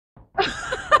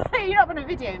you're not going to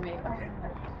video me.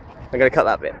 I'm going to cut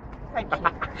that bit. Thank you.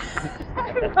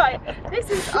 Right, this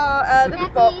is our little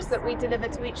box that we deliver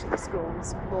to each of the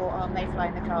schools for our Mayfly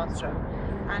in the classroom,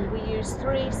 and we use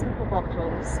 3 simple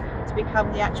bottles to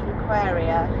become the actual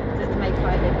aquaria that the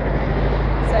Mayfly live in.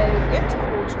 So we empty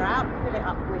the water out, fill it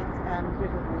up with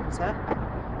river water,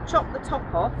 chop the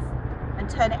top off and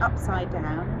turn it upside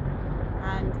down,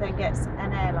 and then get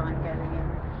an airline going in.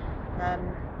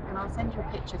 And I'll send you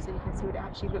a picture so you can see what it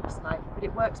actually looks like, but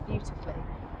it works beautifully.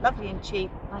 Lovely and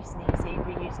cheap, nice and easy,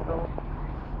 reusable,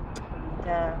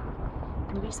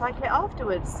 and recycle it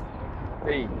afterwards.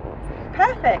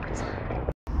 Perfect!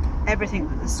 Everything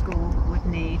that the school would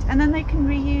need, and then they can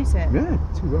reuse it. Yeah,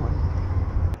 too right.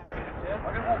 Yeah, I'm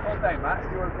going to walk on down, Matt,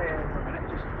 if you're okay here for a minute.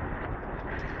 Just...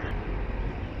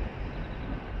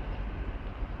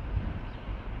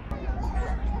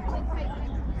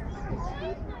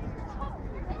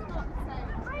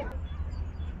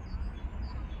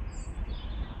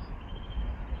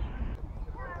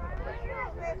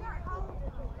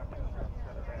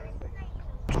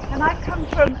 And I come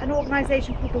from an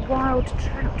organisation called the Wild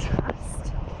Trout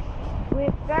Trust.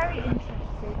 We're very interested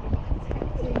in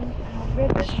protecting our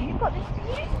rivers. And you've got this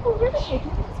beautiful river here. Do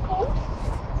you know what it's called?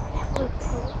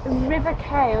 River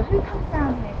Kale. Who comes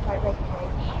down here quite regularly?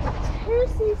 Who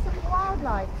sees some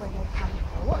wildlife when they come here?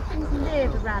 What things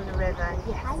live around the river?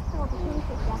 Yes. I saw a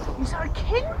kingfisher. You saw a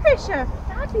kingfisher?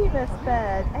 Fabulous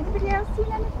bird. Anybody else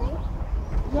seen anything?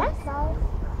 Yes?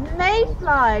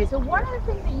 Mayflies. So one of the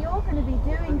things that you're going to be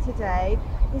doing today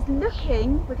is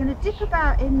looking, we're going to dip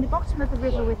about in the bottom of the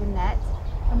river with a net,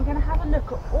 and we're going to have a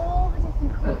look at all the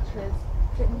different creatures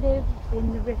that live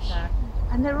in the river.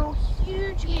 And they're all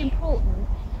hugely important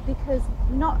because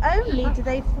not only do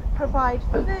they provide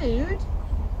food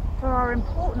for our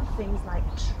important things like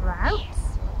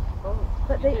trouts,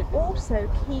 but they also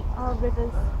keep our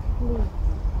rivers clean.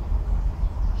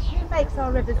 Who makes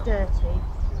our rivers dirty?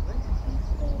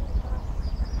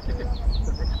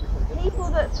 People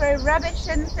that throw rubbish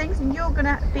and things, and you're going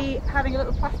to be having a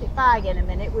little plastic bag in a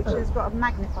minute which has got a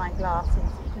magnifying glass in,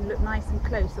 so you can look nice and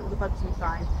close at all the bugs we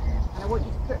find. And I want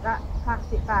you to put that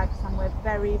plastic bag somewhere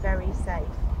very, very safe,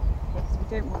 because we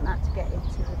don't want that to get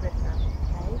into the river.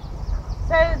 Okay?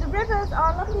 So the rivers,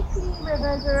 our lovely clean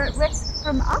rivers, are at risk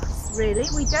from us really.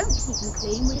 We don't keep them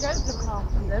clean, we don't look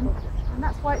after them, and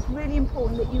that's why it's really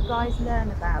important that you guys learn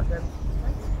about them.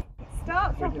 It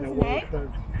starts off as an egg.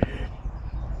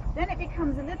 Then it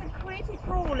becomes a little creepy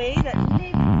crawly that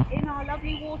lives in our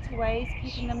lovely waterways,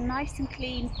 keeping them nice and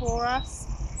clean for us,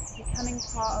 becoming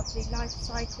part of the life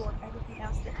cycle and everything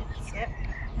else that eats it.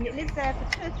 And it lives there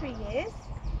for 2 or 3 years,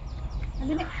 and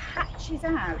then it hatches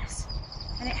out.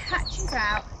 And it hatches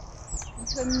out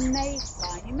into a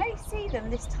mayfly. You may see them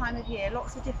this time of year,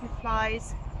 lots of different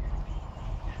flies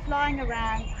flying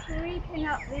around, creeping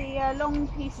up the long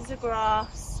pieces of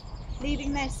grass,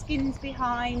 leaving their skins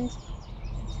behind,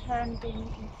 turning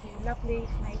into lovely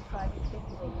mayfly with big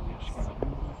wings.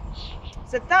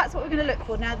 So that's what we're going to look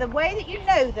for. Now the way that you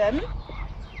know them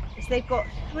is they've got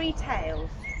 3 tails.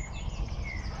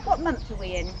 What month are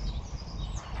we in?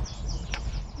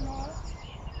 May.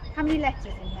 How many letters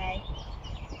in May?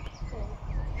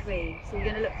 3. So you're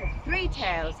going to look for 3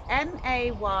 tails.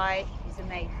 M-A-Y is a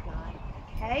mayfly.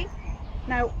 Okay?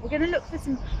 Now we're going to look for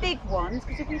some big ones,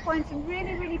 because if we find some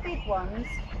really, really big ones,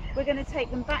 we're going to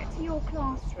take them back to your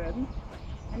classroom,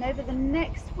 and over the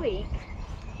next week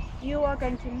you are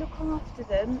going to look after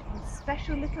them in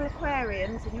special little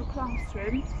aquariums in your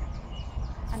classroom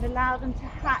and allow them to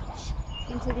hatch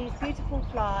into these beautiful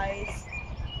flies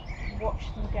and watch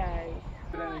them go.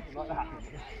 Anything like that.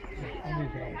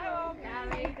 Oh,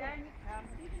 Gary, down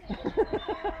you come.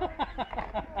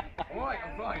 Alright,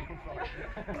 I'm fine, I'm fine.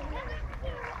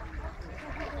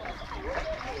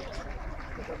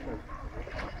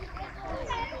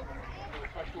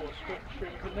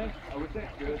 Oh, is it?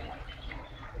 Good.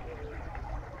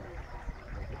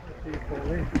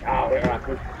 Oh,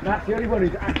 that's the only one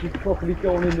who's actually properly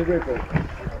gone in the river.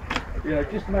 You know,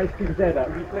 just to make his head up.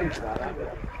 You're pleased about that,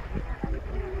 bit.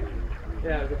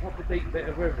 Yeah, it was a proper deep bit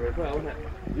of river as well, wasn't it?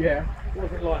 Yeah. It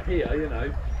wasn't like here, you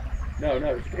know. No, it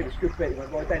was a good bit. It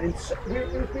went right down. And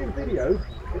it was being videoed,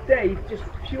 but Dave just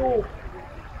pure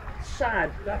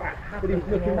sad that he was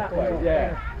looking that way.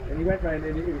 Yeah. And he went round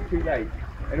and it was too late.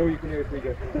 And all you can hear is me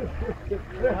go.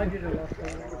 I didn't know.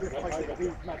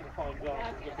 These magnifying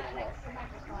glasses looking at what?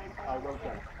 Oh, well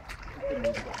done.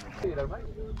 See you though, mate.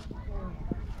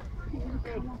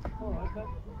 Good. Oh, okay.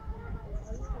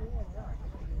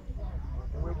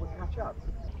 We'll catch up.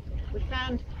 We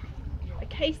found a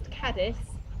Caseless Caddis,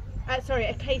 a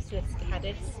Caseless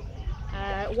Caddis,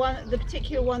 The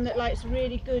particular one that likes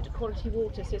really good quality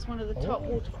water, so it's one of the top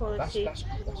water quality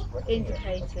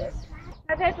indicators.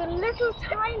 Now there's a little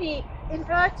tiny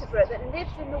invertebrate that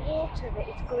lives in the water that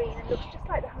is green and looks just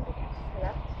like the hungry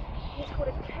caterpillar. He's called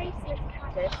a Caseless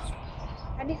Caddis,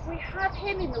 and if we have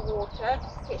him in the water,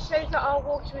 it shows that our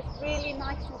water is really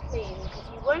nice and clean, because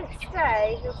he won't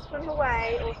stay, he'll swim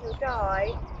away or he'll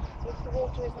die if the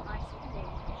water isn't nice and clean.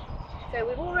 So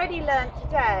we've already learned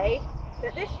today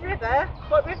that this river,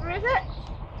 what river is it?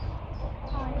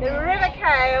 The River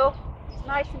Cale is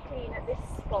nice and clean at this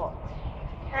spot.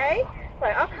 Okay,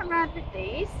 right, I'll come round with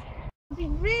these. It'll be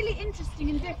really interesting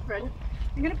and different.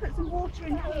 I'm going to put some water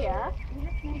in here.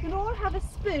 You can all have a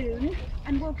spoon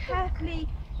and we'll carefully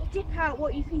dip out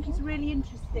what you think is really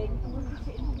interesting and we'll put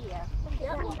it in here.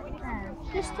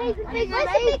 Just take the big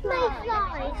mayflies.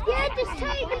 Yeah, just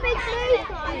take the big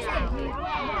mayflies.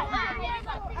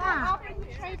 I'll bring the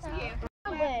tray to you.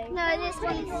 No, this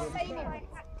one's...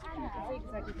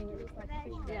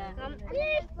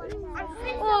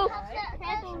 Oh,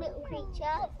 careful little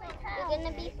creature. You're going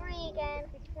to be free again.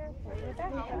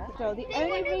 So the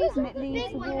only reason it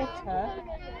leaves the water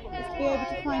is to be able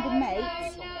to find a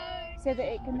mate so that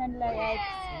it can then lay eggs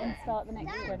and start the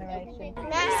next generation. See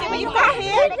what you've got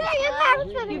here?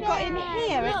 You've got him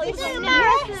here at this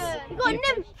yes. You've got a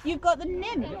nymph. You've got the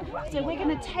nymph. So we're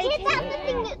going to take him. Is that the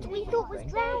thing that we thought was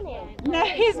drowning? No,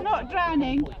 he's not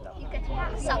drowning.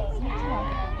 So,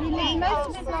 he lives most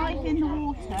of his life in the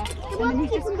water and then he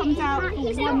just comes out for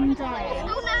one day.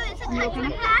 Oh no, it's a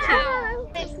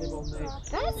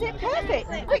That's it, perfect.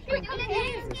 Quick, quick.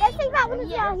 Let's take that one as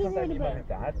well. He's really big.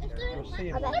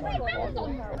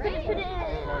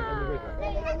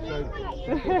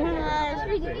 It's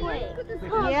really quick.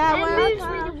 Yeah, well, It moves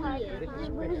really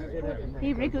weird.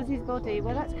 he wriggles his body.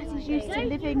 Well, that's because he's used to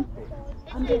living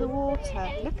under the water.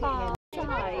 Look at him. No,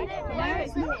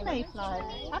 it's not Mayfly.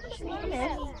 Have a look at the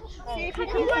list. See if you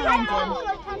can find him.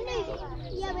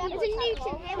 Yeah, there's a newt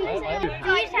in here. We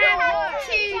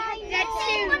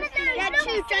had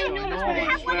two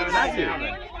ginormous ones.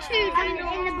 Two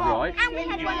ginormous in the box. Right. And we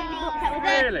had one in the box that was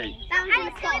Really? That was in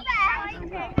the box.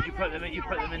 You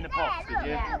put them in the pot, did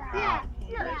you? Yeah.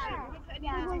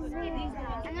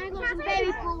 And I got some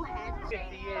very cool heads.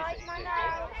 50 years.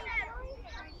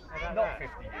 Not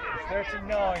 50 years,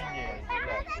 39 years.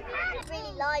 It's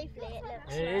really lively, it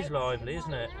looks. It is lively,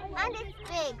 isn't it? And it's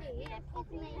big.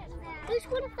 Who's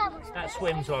one of them? That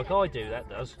swims like I do, that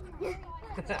does.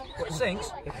 What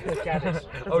sinks? The caddis.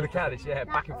 Oh, the caddis, yeah,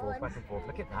 back and forth, back and forth.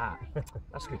 Look at that.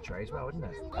 That's a good tray as well, isn't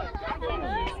it?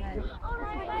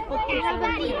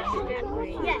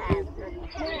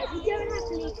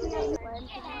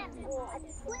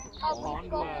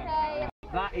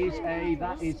 That is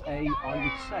a, I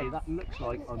would say, that looks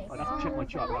like, I'd have to check my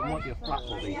chart, but that might be a flat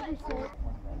body.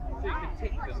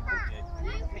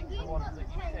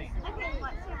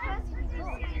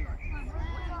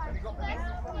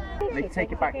 They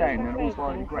take it back down and they're all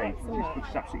riding great, which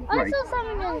is absolutely I great. saw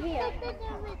something over here.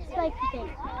 Spiky thing.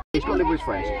 He's got to live with his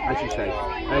friends, as you say.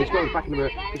 He's got to go back in the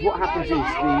river, because what happens is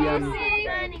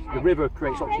the river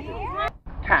creates oxygen.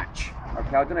 C.A.T.C.H.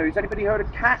 Okay, I don't know, has anybody heard of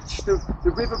C.A.T.C.H,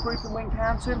 the river group in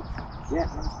Wincanton? Yeah,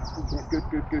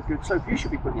 good. So you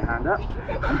should be putting your hand up.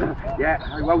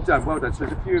 Yeah, well done. So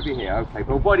there's a few of you here, okay,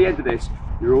 but by the end of this,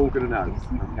 you're all going to know,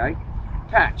 okay?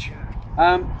 C.A.T.C.H.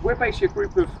 We're basically a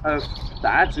group of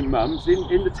dads and mums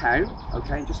in the town,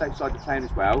 okay, and just outside the town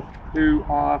as well, who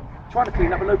are trying to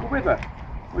clean up a local river.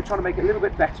 We're trying to make it a little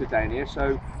bit better down here,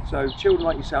 so children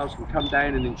like yourselves can come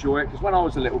down and enjoy it, because when I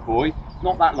was a little boy,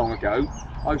 not that long ago,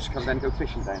 I used to come down and go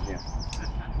fishing down here,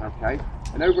 okay?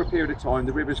 And over a period of time,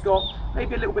 the river's got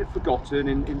maybe a little bit forgotten,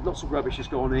 and lots of rubbish has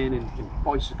gone in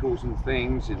bicycles and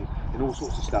things, and all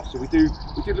sorts of stuff. So we do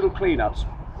little cleanups,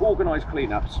 organised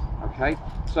cleanups, okay?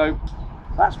 So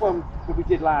that's one that we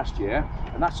did last year,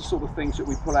 and that's the sort of things that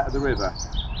we pull out of the river.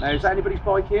 Now, is that anybody's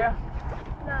bike here?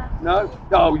 No?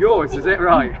 Oh, yours, is it?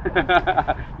 Right.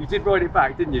 You did ride it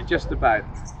back, didn't you? Just about.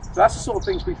 So that's the sort of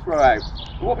things we throw out.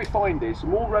 And what we find is the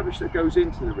more rubbish that goes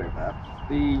into the river,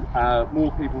 the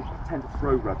more people tend to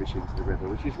throw rubbish into the river,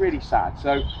 which is really sad.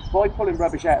 So by pulling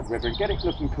rubbish out of the river and getting it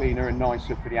looking cleaner and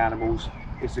nicer for the animals,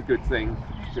 it's a good thing.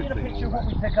 Get a picture of what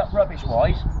we pick up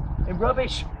rubbish-wise. And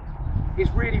rubbish is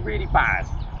really, really bad.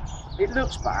 It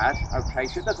looks bad, okay,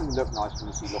 so it doesn't look nice when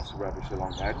you see lots of rubbish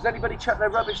along there. Does anybody chuck their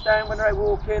rubbish down when they're out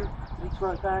walking? Do you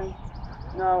throw it down?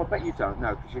 No, I bet you don't,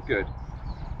 no, because you're good.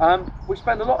 We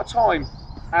spend a lot of time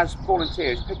as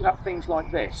volunteers picking up things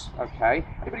like this, okay?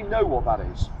 Anybody know what that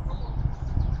is?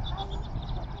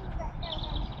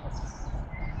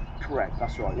 Correct,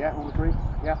 that's right, yeah, all agree?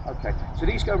 Yeah, okay. So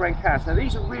these go around cats. Now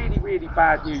these are really, really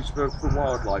bad news for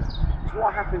wildlife. So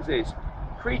what happens is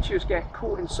creatures get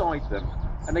caught inside them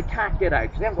and they can't get out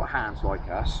because they haven't got hands like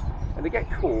us, and they get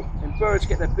caught and birds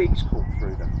get their beaks caught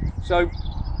through them. So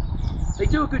they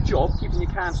do a good job keeping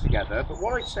your cans together, but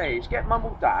what I'd say is get mum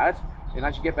or dad, and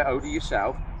as you get a bit older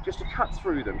yourself, just to cut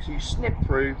through them. So you snip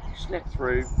through, snip,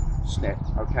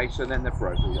 okay, so then they're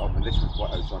broken. Oh, and this one's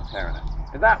quite old, so I'm tearing it.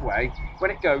 And that way,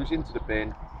 when it goes into the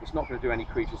bin, it's not going to do any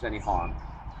creatures any harm.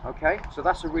 Okay, so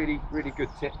that's a really, really good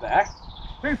tip there.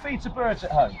 Who feeds the birds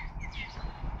at home?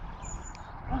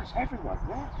 Oh, it's everyone,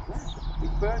 yeah.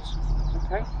 Big birds,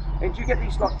 okay. And do you get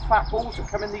these like fat balls that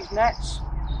come in these nets,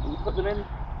 and you put them in,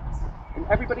 and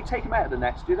everybody take them out of the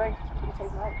nets, do they? Take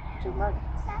them out,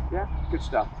 yeah, good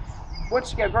stuff.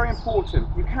 Once again, very important,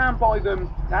 you can buy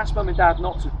them, ask mum and dad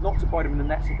not to buy them in the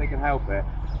nets if they can help it.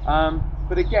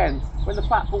 But again, when the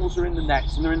fat balls are in the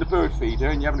nets and they're in the bird feeder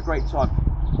and you're having a great time,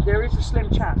 there is a slim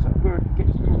chance that a bird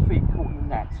gets your feet caught in the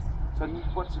net. So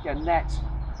once again, net,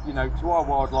 you know, to our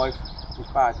wildlife is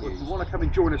bad news. If you want to come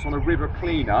and join us on a river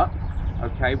clean-up,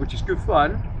 okay, which is good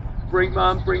fun, bring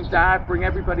mum, bring dad, bring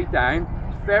everybody down.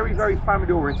 It's very, very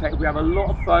family orientated. We have a lot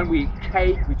of fun. We eat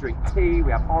cake, we drink tea,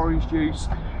 we have orange juice,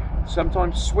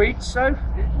 sometimes sweets, so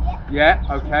yeah,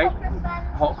 okay,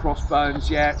 hot cross buns,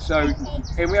 yeah, so,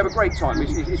 and we have a great time.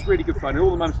 It's really good fun, and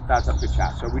all the mums and dads have a good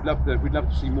chat, so we'd love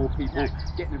to see more people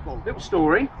getting involved. Little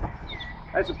story,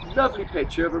 there's a lovely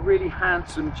picture of a really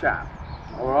handsome chap,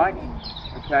 alright,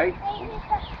 okay,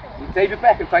 David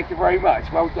Beckham, thank you very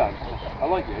much, well done. I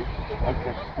like you.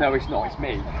 Okay. No, it's not, it's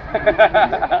me.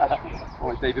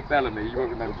 Or David Bellamy, you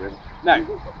won't remember him. Now,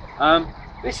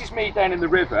 this is me down in the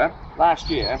river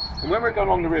last year, and when we're going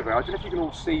along the river, I don't know if you can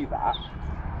all see that.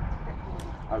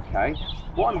 Okay,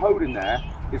 what I'm holding there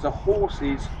is a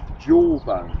horse's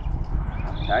jawbone.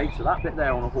 Okay, so that bit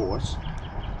there on a horse.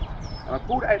 And I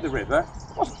pulled it out of the river.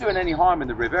 It wasn't doing any harm in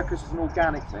the river because it's an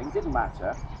organic thing, didn't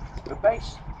matter. But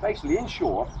basically, in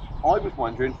short, I was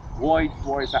wondering why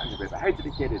is that in the river? How did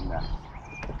it get in there?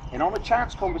 And on a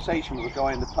chance conversation with a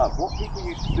guy in the pub, what people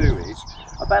used to do is,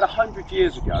 about 100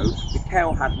 years ago, the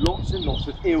cow had lots and lots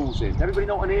of eels in. Everybody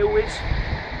know what an eel is?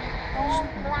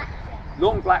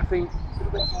 Long black thing.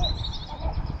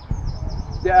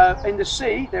 In the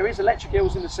sea, there is electric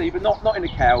eels in the sea, but not in the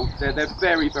cow. They're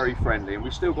very, very friendly, and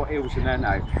we've still got eels in there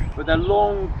now. But they're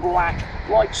long, black,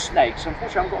 like snakes.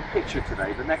 Unfortunately, I haven't got a picture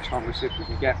today, but next time we'll see if we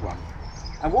can get one.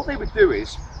 And what they would do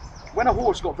is, when a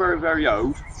horse got very, very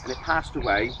old and it passed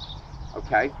away,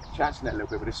 okay, chancing it a little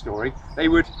bit with this story, they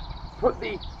would put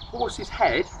the horse's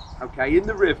head, okay, in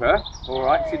the river. All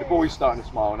right, see the boys starting to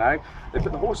smile now. They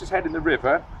put the horse's head in the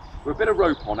river with a bit of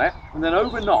rope on it, and then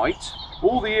overnight,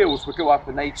 all the eels would go up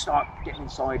and they'd start getting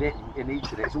inside it and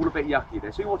eating it. It's all a bit yucky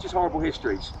this. Who watches Horrible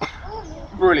Histories?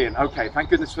 Brilliant, okay, thank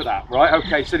goodness for that, right?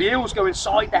 Okay, so the eels go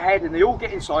inside the head and they all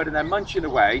get inside and they're munching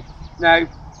away. Now,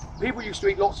 people used to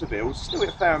eat lots of eels, still eat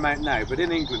a fair amount now, but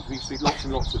in England we used to eat lots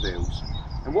and lots of eels.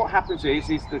 And what happens is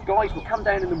the guys will come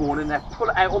down in the morning, they'll pull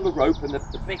it out on the rope, and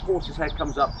the big horse's head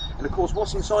comes up, and of course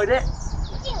what's inside it?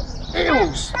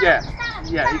 Eels! Yeah,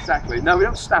 exactly. No, we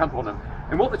don't stamp on them.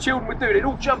 And what the children would do, they'd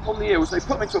all jump on the eels, they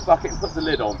put them into a bucket and put the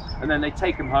lid on, and then they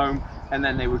take them home, and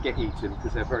then they would get eaten,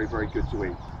 because they're very, very good to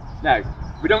eat. Now,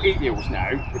 we don't eat eels now,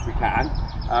 if we can,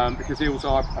 because eels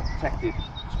are a protected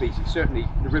species. Certainly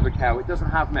the river cow, it doesn't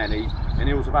have many, and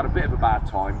eels have had a bit of a bad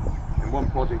time, and one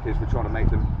project is we're trying to make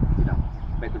them, you know,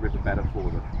 make the river better for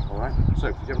them. All right.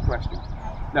 So, did you have a question?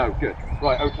 No, good.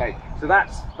 Right. Okay. So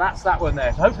that's that one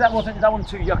there. So hopefully that wasn't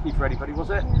too yucky for anybody, was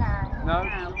it? No. No.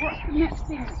 Now, what's the next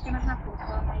thing that's going to happen to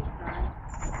our Mayfly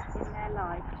in their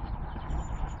life?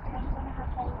 I'm going to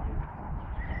have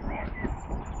babies.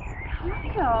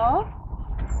 Kind of.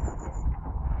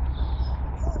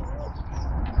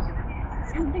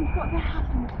 Something's got to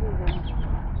happen to them.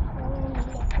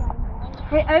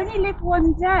 They only live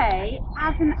one day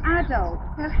as an adult,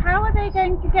 so how are they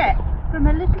going to get from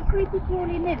a little creepy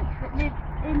crawly nymph that lives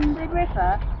in the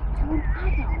river to an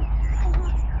adult?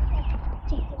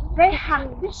 They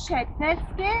have to shed their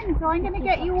skin, so I'm going to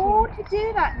get you all to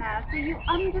do that now so you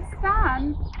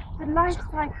understand the life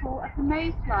cycle of the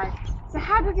Mayfly. So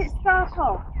how does it start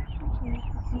off?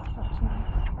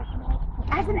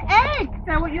 As an egg!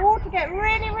 So I want you all to get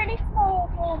really, really small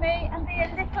for me and be a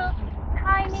little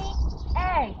tiny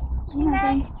egg.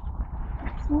 Okay?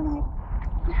 Small egg.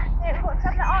 That's it. We've got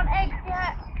some that aren't eggs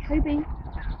yet. Toby.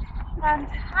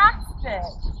 Fantastic.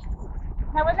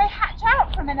 Now when they hatch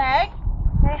out from an egg,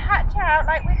 they hatch out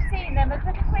like we've seen them as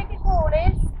little creepy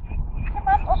crawlies. Come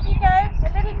on, off you go. A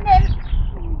little nymph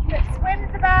that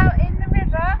swims about in the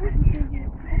river.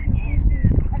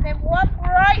 And then one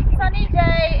bright sunny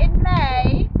day in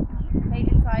May, they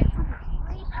decide to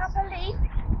creep up a leaf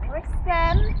or a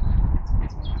stem,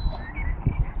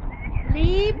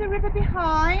 leave the river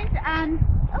behind, and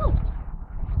oh,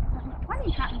 something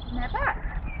funny happens in their back.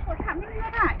 What's happening in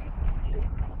their back?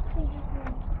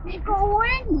 They've got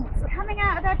wings coming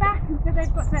out of their back, and so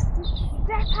they've got to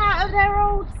step out of their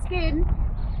old skin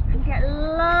and get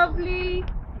lovely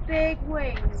big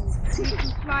wings so you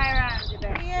can fly around a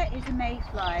bit. Here is a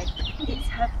mayfly. It's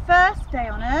her first day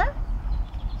on Earth,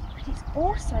 but it's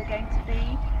also going to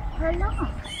be her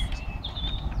last.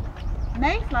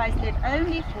 Mayflies live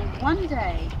only for one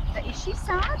day, but is she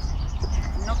sad?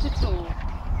 Not at all.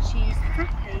 She's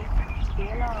happy to be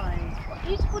alive. What a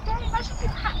beautiful day. Imagine if you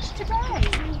hatched today.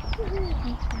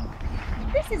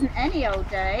 This isn't any old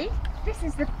day. This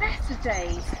is the best of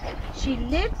days. She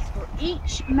lives for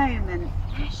each moment.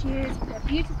 There she is with her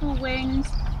beautiful wings,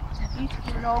 with her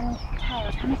beautiful long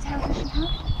tails. How many tails does she have?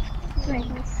 3.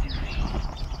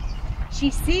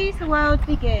 She sees the world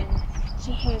begin.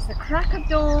 She hears the crack of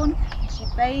dawn. She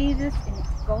bathes in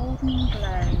its golden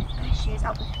glow. There she is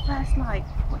up with the first light.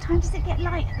 What time does it get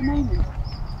light at the moment?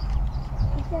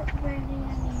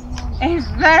 It's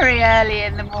very early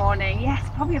in the morning. Yes,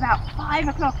 probably about 5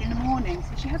 o'clock in the morning.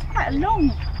 So she has quite a long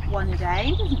one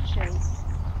day, doesn't she?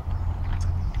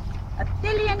 A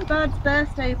billion buds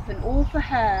burst open, all for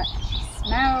her. She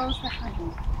smells the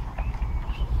honey.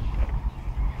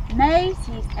 May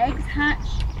sees eggs hatch,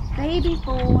 babies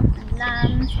born, and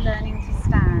lambs learning to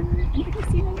stand.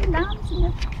 Anybody seen any lambs in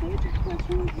the food?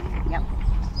 Yep.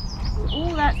 So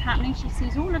all that's happening, she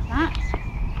sees all of that.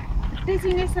 The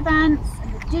busyness of ants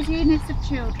and the dizziness of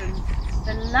children,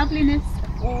 the loveliness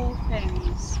of all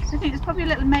things. So I think there's probably a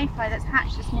little mayfly that's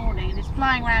hatched this morning and is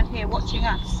flying around here watching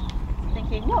us,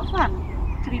 thinking, what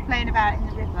fun to be playing about in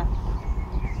the river.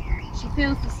 She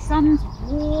feels the sun's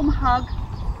warm hug,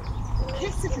 the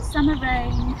kiss of the summer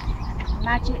rain, and the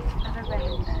magic of a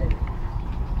rainbow.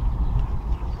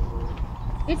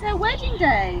 It's her wedding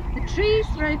day. The trees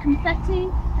throw confetti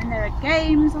and there are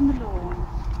games on the lawn.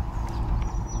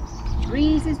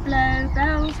 Breezes blow,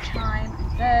 bells chime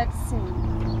and birds sing.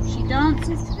 She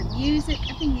dances to the music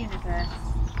of the universe.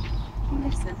 You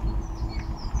listen.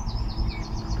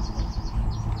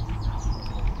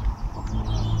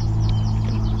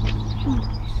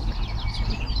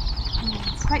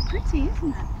 It's quite pretty,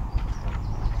 isn't it?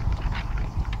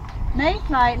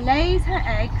 Mayfly lays her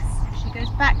eggs. She goes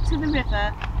back to the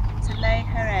river to lay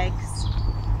her eggs.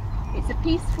 It's a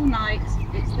peaceful night.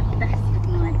 It's the best of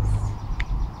nights.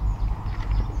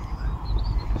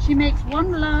 She makes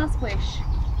one last wish.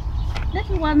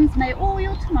 Little ones, may all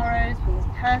your tomorrows be as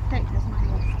perfect as my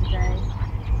yesterday.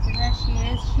 So there she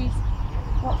is. She's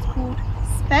what's called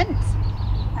spent.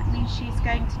 That means she's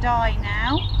going to die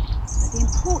now. But the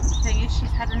important thing is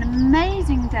she's had an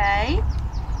amazing day.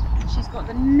 And she's got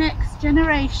the next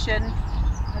generation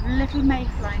of little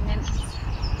mayfly nymphs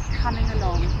coming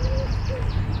along.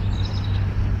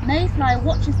 Mayfly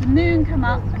watches the moon come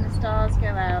up and the stars go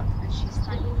out, and she's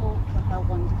thankful for her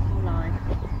wonderful life.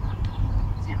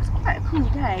 So it was quite a cool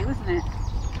day, wasn't it?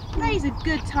 May's a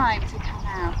good time to come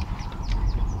out.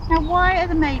 Now, why are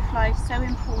the mayflies so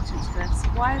important to us?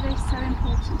 Why are they so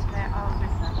important to our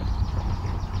river?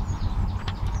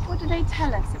 What do they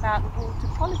tell us about the water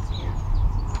quality?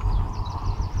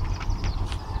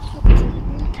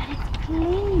 That it's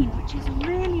clean, which is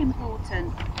really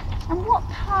important. And what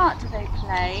part do they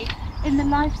play in the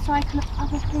life cycle of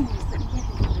other things that live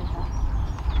in the river?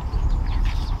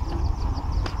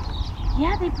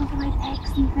 Yeah, they provide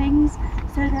eggs and things,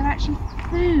 so they're actually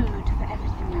food for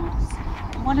everything else.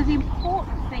 And one of the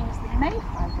important things that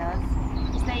mayfly does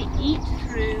is they eat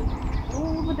through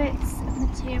all the bits of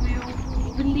material,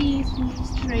 the leaves from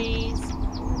these trees,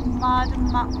 the mud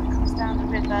and muck that comes down the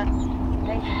river.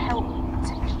 They help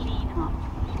to clean up.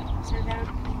 So they're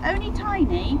only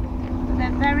tiny, but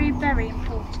they're very, very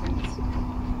important.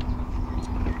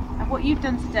 And what you've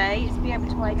done today is be able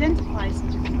to identify some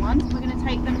different ones. We're going to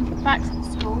take them back to the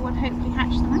school and hopefully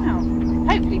hatch them out.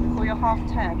 Hopefully before your half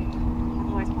term.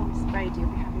 Otherwise, Mrs. Brady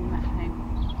will be having them at home.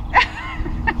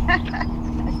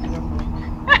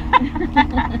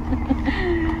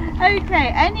 Okay,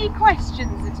 any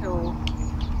questions at all?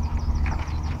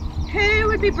 Who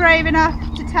would be brave enough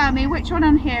to tell me which one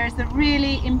on here is the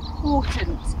really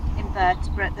important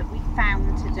invertebrate that we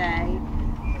found today?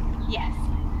 Yes.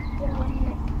 The one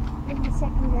in the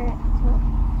second top.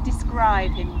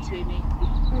 Describe him to me.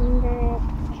 And the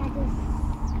caddis.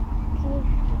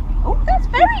 Oh, that's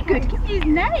very good. Give me his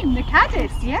name, the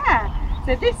caddis. Yeah.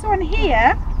 So this one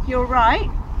here, you're right,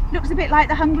 looks a bit like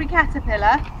the hungry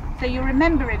caterpillar. So you'll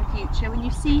remember in future, when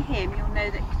you see him, you'll know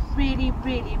that it's really,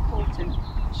 really important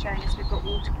for showing us we've got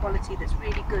water quality that's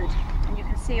really good. And you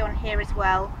can see on here as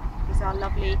well is our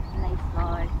lovely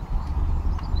Mayfly.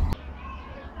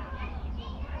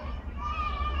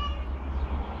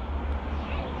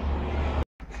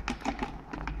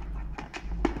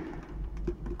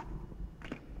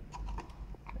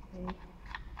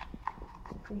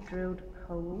 Pre-drilled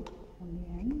hole on the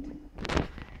end.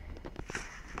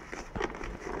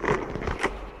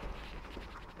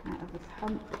 Out of the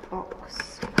pump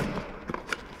box.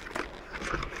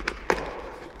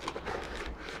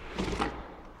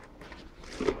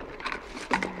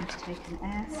 And take an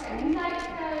air stone. Let's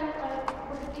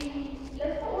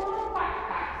put all our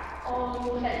backpacks on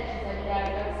the benches over there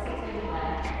and go sit over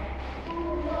there.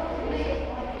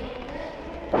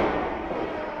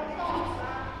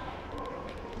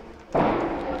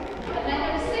 And then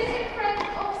you'll sit in front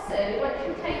of Sue once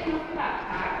you've taken off the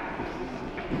backpack.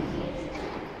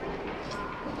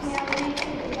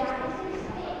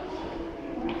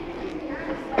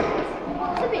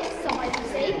 It's a bit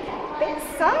sciencey. Bit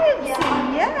sciencey,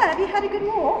 yeah. Have you had a good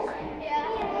walk?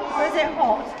 Yeah. Or is it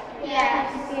hot? Yeah.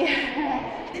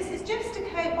 This is just a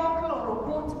Coke bottle or a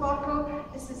water bottle.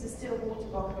 This is a still water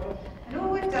bottle. And all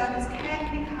we've done is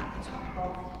carefully cut the top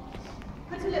off.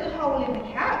 Put a little hole in the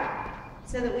cap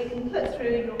so that we can put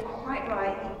through, you're quite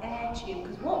right, the air tube.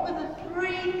 Because what were the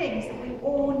three things that we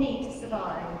all need to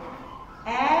survive?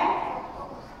 Air,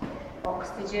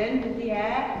 oxygen with the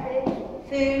air,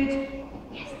 food,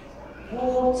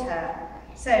 water.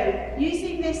 So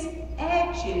using this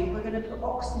air tube, we're going to put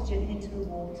oxygen into the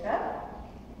water.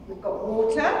 We've got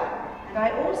water, and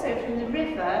I also from the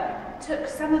river took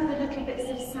some of the little bits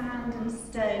of sand and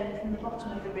stone from the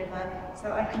bottom of the river,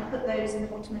 so I can put those in the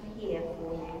bottom of here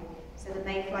for you. So the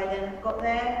Mayfly then have got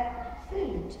their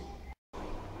food.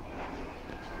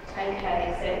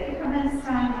 Okay, so if you come and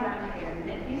stand around here a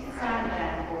minute, you stand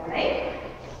down for me.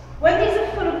 When these are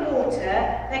full of water,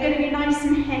 they're going to be nice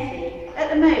and heavy. At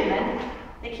the moment,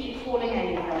 they keep falling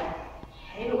over.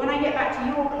 Okay, but when I get back to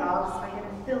your class, I'm going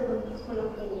to fill them full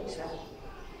of water.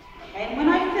 Okay, and when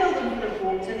I fill them full of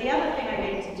water, the other thing I'm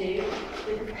going to do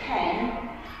with a pen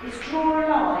is draw a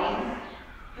line.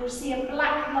 You'll see a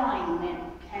black line on it.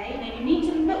 Okay, now you need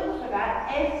to look for that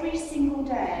every single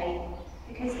day,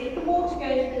 because if the water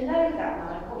goes below that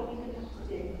line, what are you going to have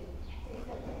to do?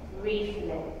 Refill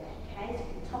it. Okay, so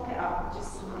you can top it up with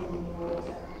just some in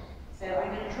water. So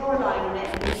I'm going to draw a line on it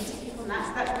and you need to keep on that.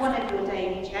 So that's one of your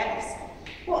daily checks.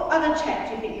 What other check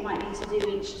do you think you might need to do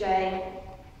each day?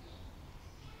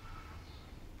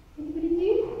 Anybody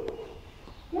new?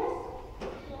 Yes?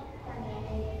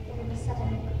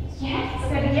 Yes.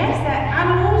 So yes, they're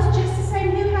animals just the same.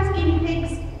 Who has guinea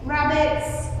pigs,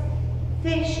 rabbits,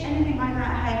 fish, anything like that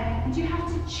at home? And you have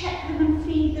to check them and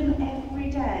feed them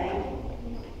every day.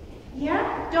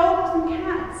 Yeah? Dogs and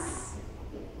cats.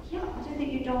 Yeah, I don't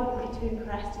think your dog would be too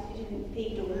impressed if you didn't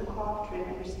feed or look after him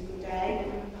every single day,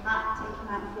 and pat, take him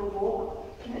out for a walk.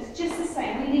 And it's just the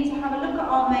same. We need to have a look at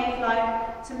our Mayfly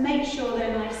to make sure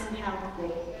they're nice and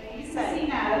healthy. You can see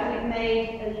now that we've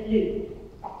made a loop.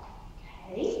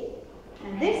 Okay.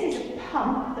 And this is a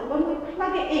pump that when we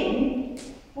plug it in,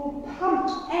 will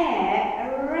pump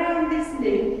air around this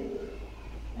loop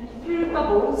and through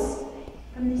bubbles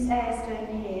from this air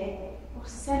stone here. Will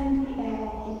send the air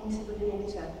into the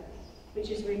water, which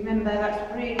is, remember,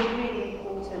 that's really, really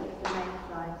important for the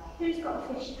Mayfly. Who's got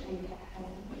a fish tank at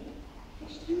home?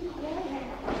 Fish tank?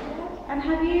 Yeah. And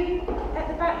have you, at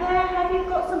the back there, have you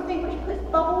got something which puts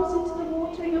bubbles into the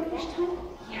water in your fish tank?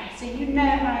 Yeah, so you know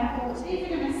how important. These are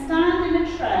going to stand in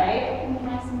a tray, all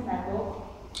nice and level.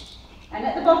 And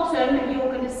at the bottom,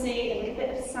 you're going to see a little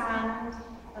bit of sand,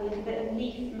 a little bit of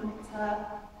leaf matter,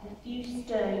 and a few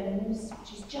stones,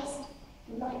 which is just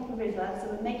like the river, so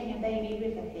we're making a baby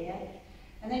river here.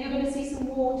 And then you're going to see some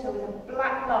water with a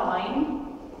black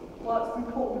line. What's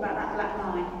important about that black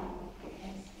line?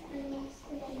 Yes.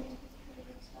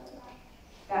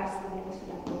 That's the water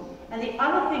level. And the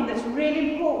other thing that's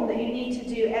really important that you need to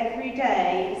do every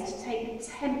day is to take the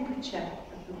temperature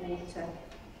of the water.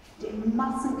 It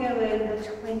mustn't go over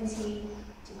 20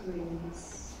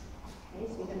 degrees. Okay,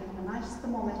 so you're going to have a nice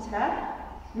thermometer.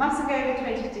 Mustn't go over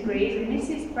 20 degrees, and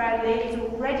Mrs. Bradley has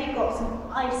already got some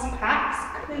ice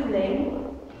packs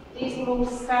cooling. These will all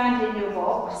stand in your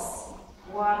box.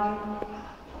 1,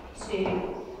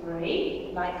 2,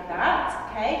 3, like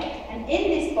that, okay? And in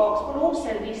this box will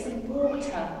also be some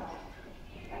water.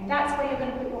 And that's where you're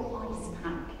going to put your ice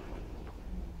pack.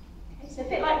 Okay, so a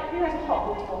bit like, who has a hot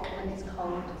water bottle when it's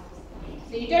cold?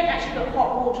 So you don't actually put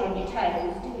hot water on your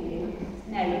toes, do you?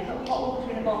 No, you put hot water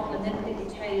in a bottle and then put your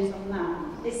toes on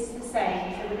that. This is the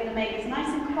same. So we're going to make this nice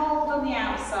and cold on the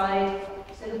outside,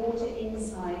 so the water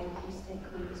inside will stay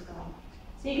cool as well.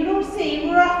 So you can all see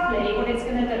roughly what it's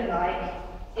going to look like.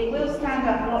 It will stand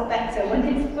up a lot better when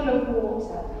it's full of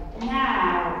water.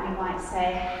 Now, you might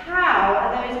say, how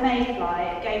are those mayfly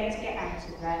going to get out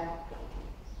of there?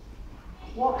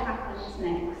 What happens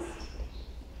next?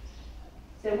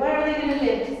 So where are they going to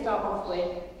live to start off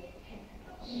with?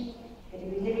 They're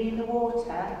going to be living in the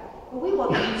water. Well, we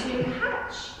want them to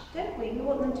hatch, don't we? We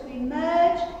want them to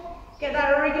emerge, get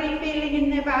that wriggly feeling in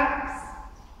their backs,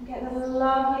 and get the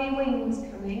lovely wings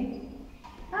coming.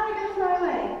 How are they going to fly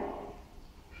away?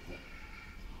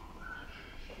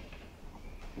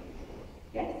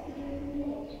 Yes?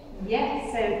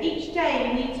 Yes, so each day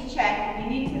you need to check, and you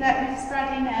need to let Mrs.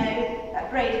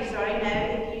 Brady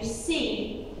know if you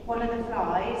see one of the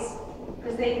flies,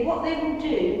 because what they will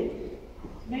do,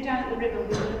 down at the river we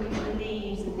were looking at the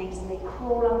leaves and things, and they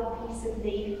crawl up a piece of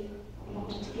leaf in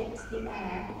order to get to the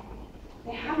air.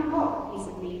 They haven't got a piece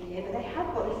of leaf here, but they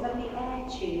have got this lovely air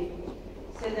tube.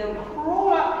 So they'll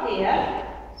crawl up here,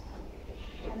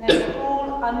 and they'll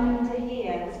crawl under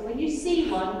here. So when you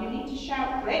see one, you need to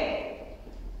shout quick.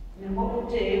 And then what we'll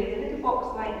do, with a little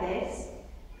box like this,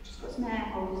 which has got some air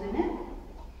holes in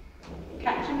it,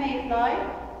 catch a mayfly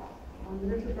on the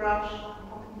little brush and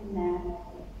pop him in there.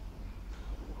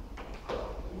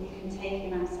 And you can take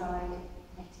him outside,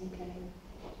 let him go.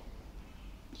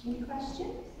 Any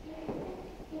questions?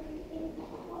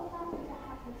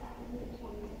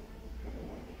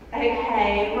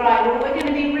 Okay, right, well we're going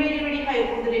to be really, really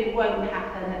hopeful that it won't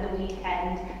happen at the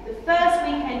weekend. The first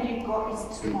weekend you've got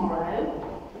is tomorrow.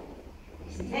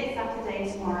 Isn't it?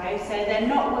 Saturday tomorrow. So they're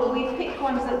not, well, we've picked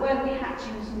ones that won't be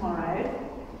hatching tomorrow.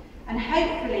 And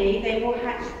hopefully they will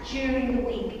hatch during the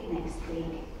week next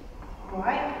week.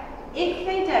 Alright? If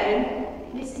they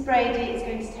don't, Mrs. Brady is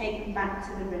going to take them back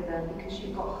to the river because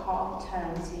you've got half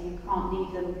term, so you can't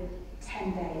leave them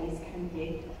 10 days, can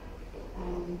you?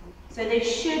 So they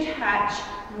should hatch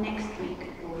next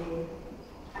week for you.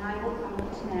 And I want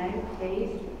to know,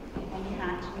 please, when you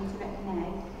hatch, you need to let me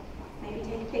know. Maybe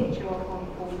take a picture of one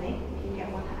for me.